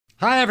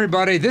Hi,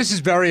 everybody. This is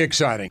very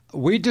exciting.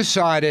 We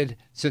decided,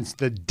 since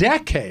the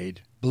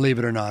decade, believe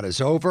it or not,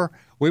 is over,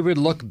 we would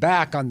look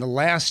back on the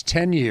last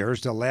 10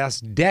 years, the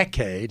last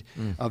decade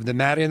of the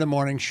Maddie in the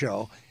Morning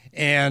Show.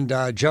 And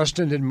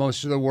Justin did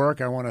most of the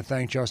work. I want to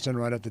thank Justin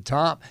right at the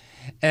top.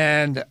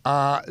 And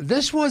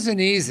this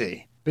wasn't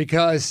easy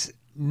because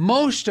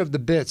most of the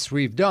bits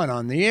we've done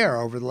on the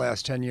air over the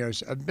last 10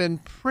 years have been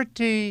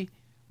pretty,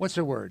 what's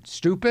the word,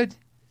 stupid?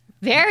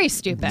 Very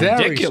stupid.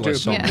 Very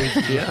Ridiculous. stupid.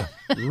 Yeah.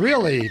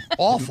 Really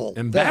awful.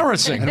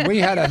 Embarrassing. And we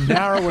had to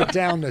narrow it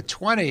down to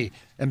 20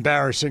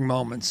 embarrassing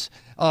moments.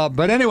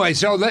 But anyway,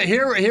 so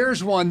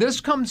here's one.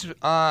 This comes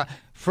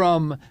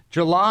from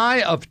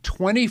July of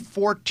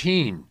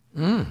 2014.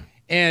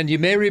 And you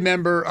may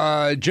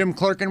remember Jim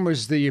Clerkin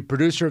was the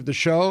producer of the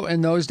show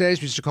in those days.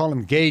 We used to call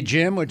him Gay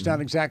Jim, which is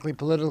not exactly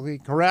politically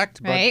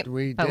correct, Right. but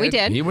we But we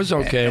did. He was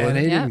okay with and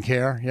it. he didn't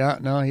care. Yeah,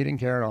 no, he didn't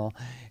care at all.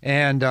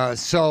 And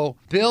so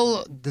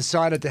Bill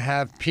decided to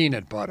have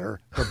peanut butter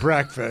for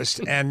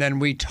breakfast, and then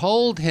we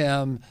told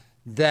him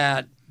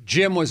that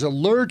Jim was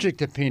allergic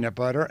to peanut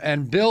butter,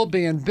 and Bill,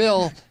 being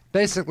Bill,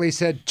 basically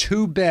said,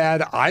 too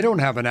bad, I don't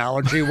have an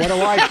allergy. What do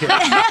I care?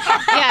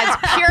 Yeah,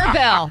 it's pure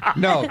Bill.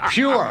 No,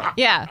 pure.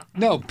 Yeah.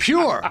 No,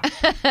 pure.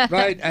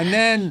 Right? And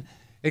then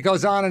it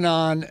goes on,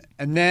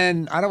 and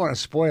then I don't want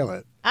to spoil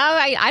it, Oh,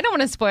 I don't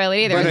want to spoil it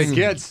either. but it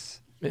gets...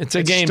 It's a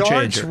It game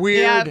starts changer.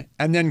 weird Yep.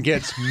 and then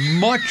gets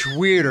much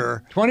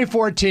weirder.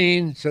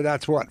 2014, so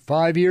that's what,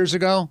 5 years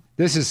ago?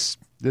 This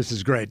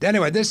is great.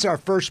 Anyway, this is our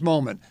first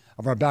moment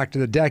of our Back to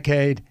the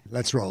Decade.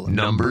 Let's roll it.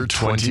 Number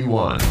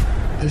 21.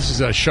 This is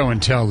a show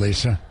and tell,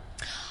 Lisa.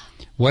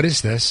 What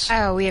is this?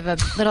 Oh, we have a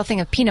little thing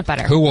of peanut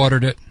butter. Who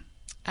ordered it?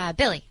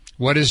 Billy.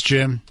 What is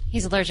Jim?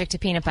 He's allergic to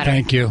peanut butter.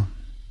 Thank you.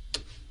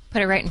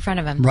 Put it right in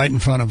front of him. Right in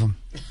front of him.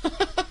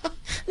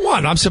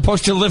 What? I'm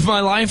supposed to live my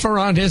life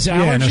around his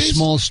allergies? Yeah, in a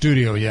small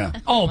studio, yeah.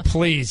 Oh,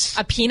 please.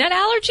 A peanut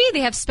allergy?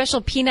 They have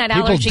special peanut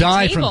People allergy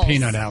die tables from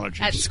peanut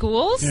allergies. at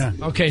schools? Yeah.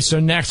 Okay, so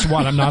next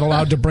what? I'm not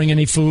allowed to bring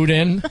any food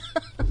in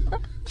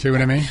See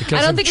what I mean? because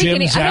I don't of think we can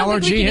Jim's eat- I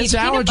don't think we allergy? can His eat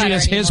peanut allergy butter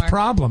is his anymore.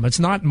 problem. It's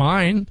not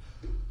mine.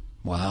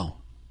 Wow.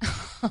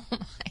 Oh, my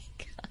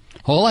God.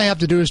 All I have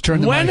to do is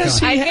turn the When mic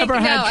has on. he I think- ever no,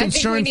 had I think we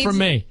concern need for to-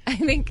 me? I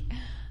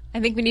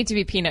think we need to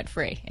be peanut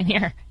free in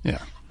here. Yeah.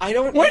 I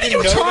don't What are even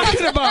you know that-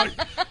 talking about?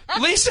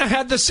 Lisa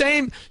had the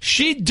same,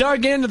 she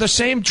dug into the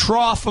same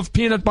trough of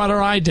peanut butter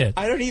I did.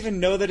 I don't even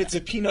know that it's a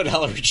peanut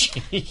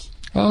allergy.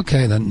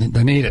 Okay,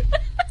 then eat it.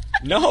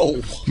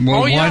 No.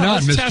 Well, Oh, yeah, why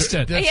not, let's Mr. test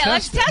it. Yeah,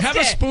 let's test it. Have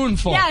a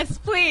spoonful. Yes,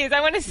 please. I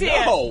want to see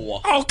it.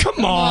 No. Oh,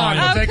 come on.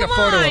 Oh, Take a come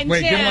photo. on,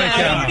 Wait, give me my Jim. I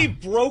camera. already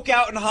broke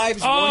out in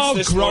hives Oh, once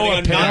this grow morning. a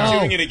I'm not pair.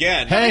 doing it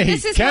again. Hey,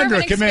 This is more of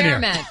Kendra, an come in here.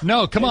 experiment.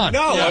 No, come on.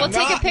 No, We'll I'm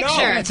take a not-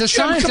 picture. No. It's a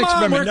Jim, science come on.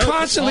 experiment. We're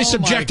constantly Oh, my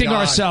subjecting God.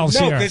 ourselves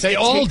No, here. 'cause They it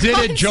all takes- did it.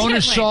 Constantly.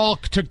 Jonas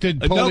Salk took the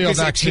No, polio 'cause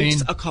vaccine. it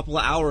takes a couple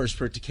of hours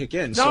for it to kick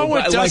in. No, So,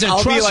 it doesn't. I'll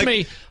be Trust like,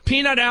 me.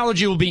 Peanut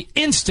allergy will be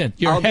instant.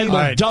 Your I'll be- head will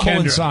All right, double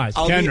in Kendra. size.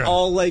 I'll be Kendra.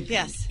 all like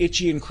Yes.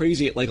 itchy and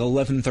crazy at like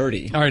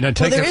 11:30. All right, now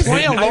take there a is-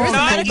 Play I'm along.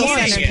 not Come on,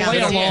 eating it. play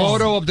take a along.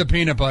 photo of the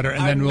peanut butter,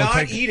 and then I'm we'll not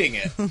take eating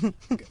it. Oh, come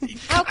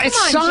It's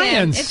on, Jim.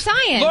 science. It's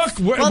science. Look,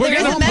 we're Well, there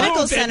going is to a medical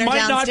prove it center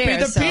might not be the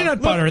downstairs, so-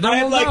 peanut butter. Then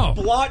I'm we'll like know.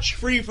 blotch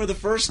free for the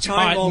first All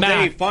time right, all day.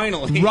 Matt,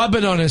 Finally, rub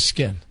it on his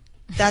skin.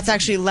 That's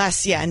actually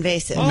less,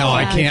 invasive. No,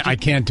 I yeah.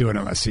 can't do it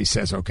unless he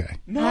says okay.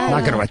 No. I'm not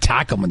going to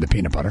attack him with the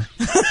peanut butter.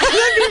 That'd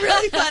be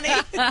really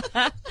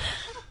funny.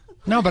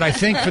 No, but I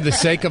think for the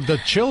sake of the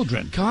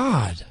children.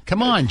 God.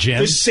 Come on, Jim.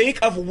 the sake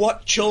of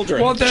what children?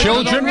 Well, then-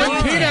 Children with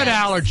Right. peanut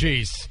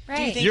allergies.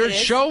 Right. think You're it is?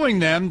 showing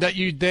them that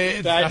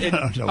That I it-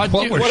 don't know Uh,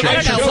 what we're what showing.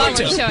 I don't know what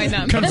Show we're it. showing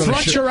them.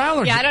 Confront your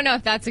allergy. Yeah, I don't know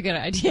if that's a good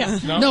idea.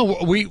 No,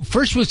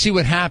 we'll see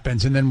what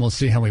happens, and then we'll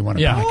see how we want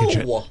to Yeah. package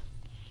it. Oh,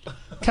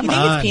 Come You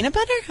think on. it's peanut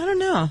butter? I don't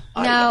know.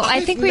 No, I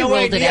have think we no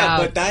ruled it idea, out.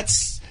 But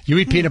that's You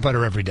eat peanut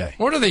butter every day.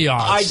 What are the I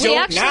odds? don't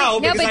actually, now. no,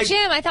 because but I-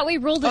 Jim, I thought we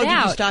ruled Oh, it did you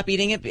out. stop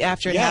eating it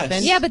after it Yes.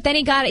 happened? Yeah, but then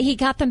he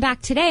got them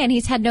back today, and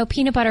he's had no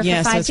peanut butter Yeah,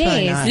 for so 5 it's probably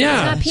days. not. Yeah,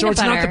 it's not so peanut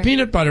it's butter. not the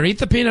peanut butter. Eat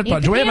the peanut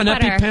butter. the Do we have an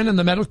peanut butter. EpiPen in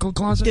the medical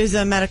closet? There's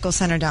a medical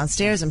center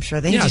downstairs. I'm sure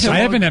they Yes, do. I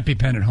have an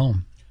EpiPen at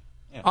home.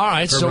 All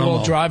right, For so we'll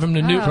Romo. drive him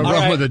to Newton. For All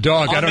Romo right. the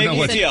dog. I I'll don't make know you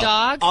what. a deal.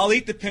 dog? I'll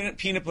eat the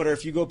peanut butter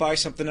if you go buy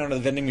something out of the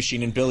vending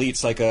machine and Bill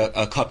eats like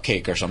a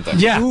cupcake or something.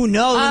 Yeah. Ooh,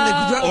 no. Or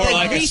the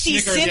like a greasy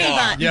Snickers bar.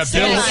 Cinnabon. Yeah, Yeah,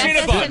 Bill- that's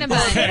Cinnabon. the Cinnabon.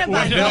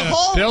 Cinnabon. The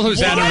whole Bill,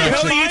 who's wall.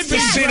 anorexic. Bill eats the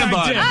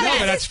Cinnabon. No,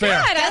 but that's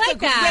fair. Good, I That's like a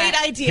that.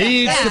 great idea.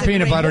 He eats That's the a peanut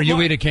great- butter.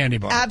 You eat a candy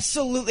bar.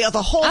 Absolutely.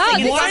 The whole Oh,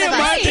 thing. this Why is am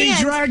I being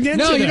right. dragged into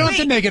No, you this? don't have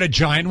to make it a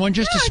giant one,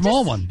 just a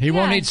small one. He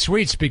won't yeah. eat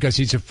sweets because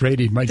he's afraid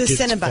he might The get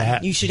Cinnabon.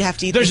 fat. You should have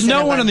to eat There's the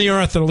no Cinnabon. one on the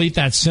earth that'll eat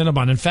that Cinnabon.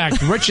 Cinnabon. In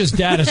fact, Rich's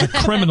dad is a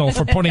criminal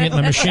for putting it in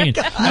the machine.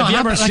 Have you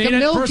ever like seen a it?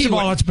 Milky First of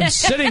all, Way. it's been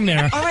sitting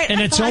there right, in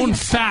its own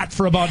fat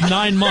for about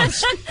 9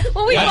 months.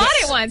 Well, we bought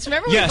it once.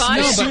 Remember Yes, we bought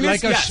no, it? but But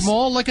like a Yes.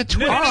 small, like a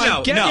Twix. No, All right,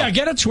 no, get, no. Yeah,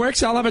 get a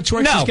Twix. I'll have a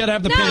Twix. No. He's got to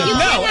have the No, peanut you butter.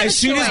 can't No, have as a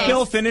soon as choice.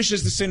 Bill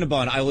finishes the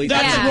Cinnabon, I will eat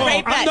That's Yeah. that. wrong.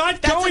 Great bet. I'm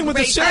not That's going a with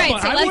the great Cinnabon. bet. All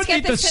right, so I let's would get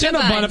eat the the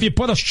Cinnabon Cinnabon. if you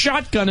put a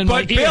shotgun in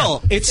my But ear.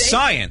 Bill, it's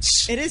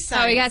science. It is Oh,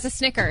 science. he has a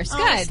Snickers. Oh,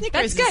 Good. Snickers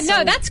That's is good. so-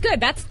 No, that's good.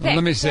 That's thick.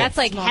 let me see. That's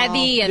like Small.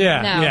 heavy and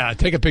Yeah, no. yeah.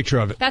 Take a picture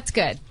of it. That's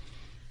good.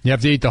 You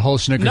have to eat the whole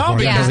Snickers No, bar. You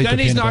because don't eat then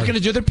the he's peanut not butter. going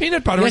to do the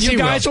peanut butter. Yes, and you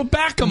he guys will. will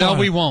back him No, on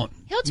we it. won't.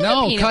 He'll do the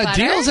no, peanut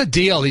butter. deal's a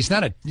deal. He's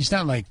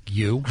not like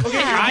you.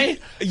 I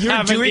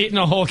haven't doing- eaten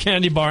a whole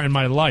candy bar in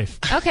my life.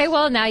 Okay,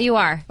 well, now you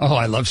are. Oh,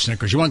 I love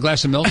Snickers. You want a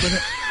glass of milk with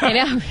it? I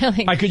know,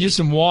 really. I could use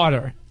some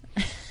water.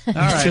 All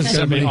right. It's just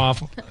going to be somebody-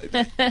 awful.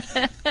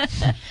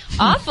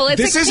 Awful.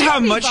 It's This a is how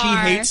candy much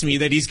bar. he hates me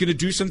that he's going to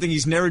do something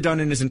he's never done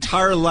in his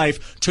entire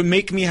life to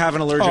make me have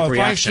an allergic Oh, if I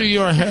reaction. see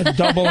your head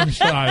double in I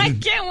size.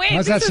 can't wait.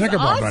 How's this that is Snicker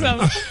bar, awesome.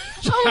 buddy?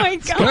 Oh, my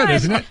God. Good,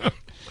 isn't it?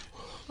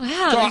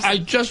 Wow. So there's- I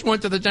just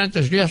went to the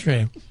dentist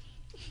yesterday.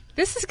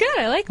 this is good.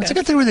 I like What's this. it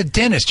got to do with a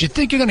dentist? You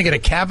think you're going to get a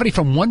cavity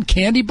from one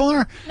candy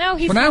bar? No,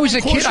 he's When I not. was a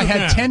Of course kid, I you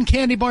had can. 10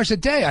 candy bars a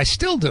day. I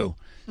still do.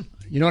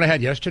 You know what I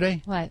had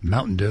yesterday? What?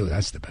 Mountain Dew.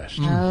 That's the best.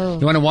 Oh.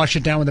 You want to wash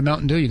it down with the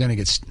Mountain Dew? You're going to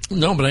get...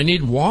 No, but I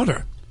need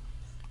water.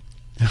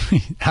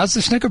 How's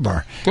the Snicker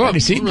bar? Well, And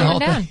he's eating the Calm whole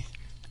down. thing.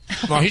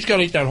 Well, he's got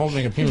to eat that whole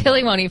thing of peanut butter.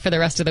 Billy won't eat for the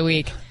rest of the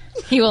week.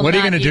 He will. What are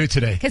you gonna do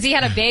today? Because he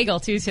had a bagel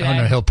too today. Oh,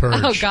 no, he'll purge.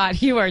 Oh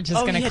God, you are just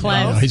Oh, going he to had No,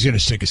 cleanse. he's going to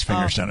stick his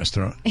fingers down his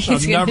throat. I've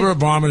He's gonna- never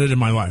vomited in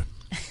my life.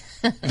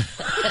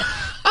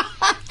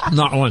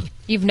 Not once.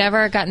 You've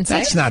never gotten sick.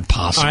 That's not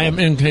possible. I am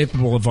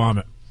incapable of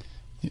vomit.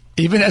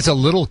 Even as a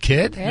little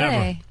kid? Really.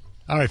 never.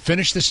 All right,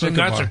 finish the And Snicker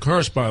that's bar. a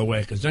curse, by the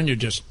way, because then you're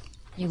just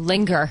You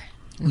linger.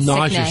 in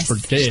nauseous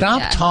sickness. for days. Stop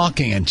Yeah.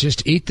 talking and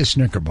just eat the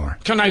Snicker bar.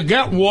 Can I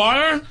get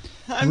water?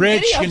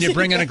 Rich, can you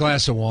bring in a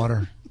glass of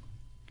water?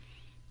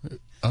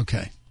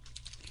 Okay.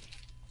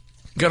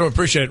 Got to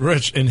appreciate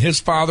Rich. In his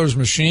father's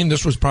machine,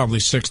 this was probably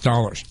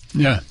 $6.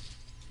 Yeah.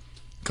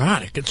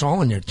 God, it gets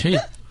all in your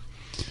teeth.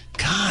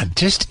 God,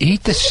 just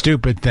eat the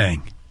stupid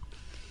thing.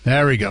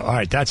 There we go. All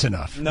right, that's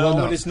enough. No,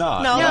 Well, it is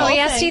not. No, No, he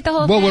the has whole to eat the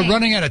whole Well, thing. we're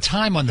running out of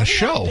time on the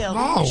show. Bill,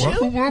 Oh,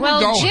 didn't you? where are we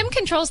Well, going? Jim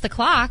controls the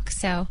clock,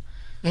 so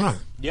Yeah.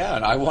 Yeah,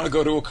 and I want to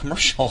go to a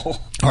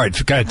commercial. All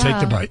right, go ahead, take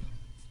the bite.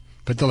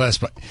 Put the last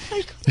bite.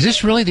 Is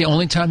this really the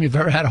only time you've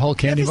ever had a whole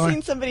candy I've bar?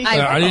 seen somebody.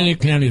 I didn't eat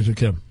candy as a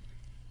kid.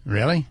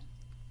 Really?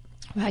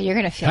 wow, you're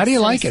going to feel. How do you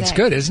so like it? It's sick.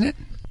 good, isn't it?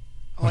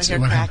 Oh, I hear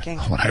cracking.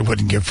 What I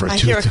wouldn't give for a I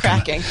tooth hear it to come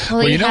out. cracking.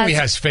 Well, he you know he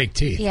has- has fake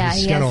teeth. Yeah,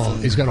 he's he got has- all.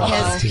 He's got all he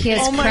has- fake teeth. he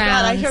has Oh my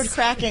God! I crowns. heard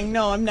cracking.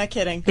 No, I'm not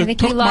kidding. I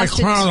think he Took my lost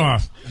it. crown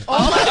off.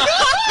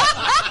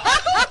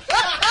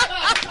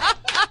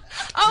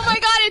 Oh my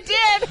God, it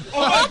did. Oh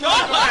my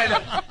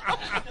god!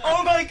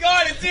 Oh my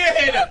god, it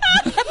did!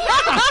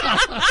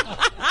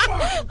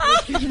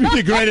 This is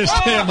the greatest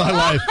day of my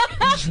life.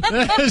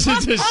 This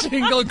is the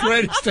single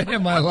greatest day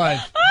of my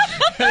life.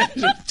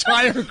 His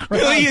entire crown.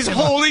 Billy is came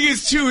off. holding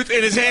his tooth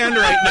in his hand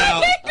right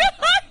now.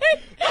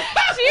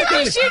 Do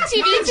you shoot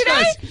TV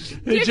today?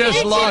 He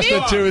just lost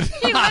a tooth.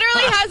 He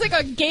literally has like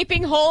a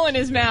gaping hole in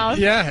his mouth.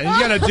 Yeah, he's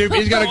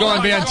got to go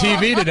and be on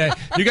TV today.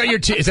 You got your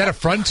teeth. Is that a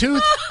front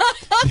tooth?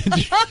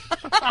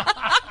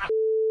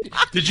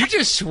 Did you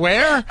just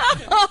swear?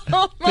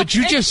 Did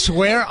you just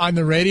swear on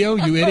the radio,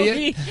 you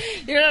idiot?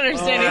 You don't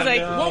understand. He's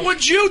like, What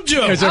would you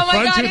do? Is it oh my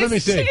front God, tooth? Let me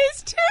his, see.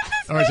 his tooth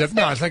is Or is it?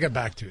 No, it's like a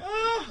back tooth.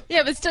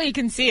 Yeah, but still you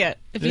can see it.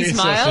 If you It's so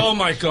smile. Oh,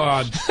 my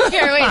God.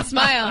 Here, wait,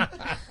 smile.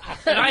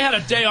 And I had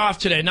a day off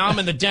today. Now I'm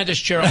in the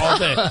dentist chair all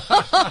day.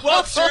 Well,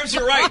 it serves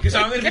you right, because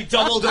I'm going to be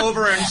doubled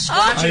over and Oh,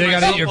 scratching you got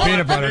to myself eat your all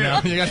peanut butter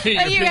afternoon. now. You got to eat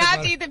your And you peanut have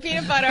butter. to eat the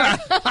peanut butter.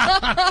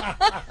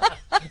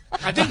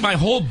 I think my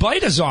whole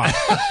bite is off.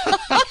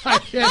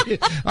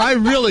 I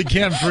really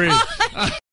can't breathe.